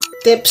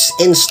Tips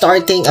in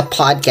starting a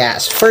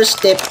podcast. First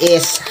tip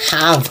is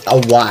have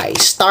a why.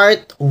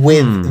 Start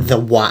with the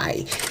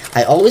why.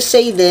 I always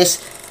say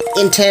this,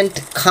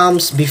 intent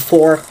comes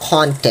before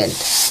content.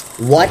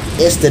 What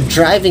is the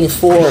driving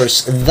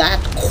force,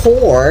 that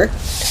core,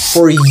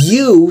 for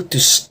you to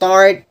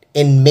start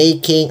in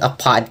making a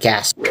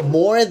podcast?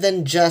 More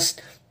than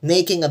just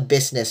making a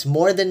business,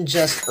 more than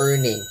just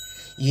earning.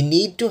 You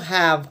need to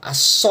have a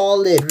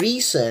solid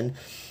reason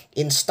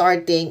in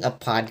starting a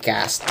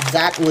podcast.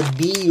 That would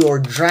be your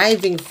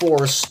driving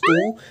force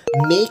to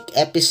make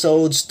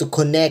episodes, to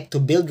connect, to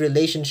build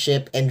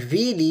relationship, and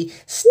really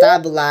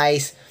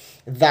stabilize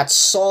that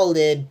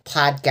solid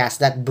podcast,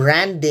 that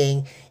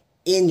branding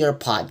in your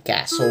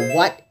podcast. So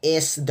what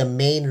is the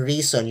main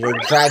reason, your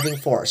driving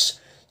force?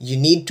 You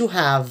need to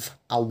have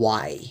a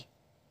why.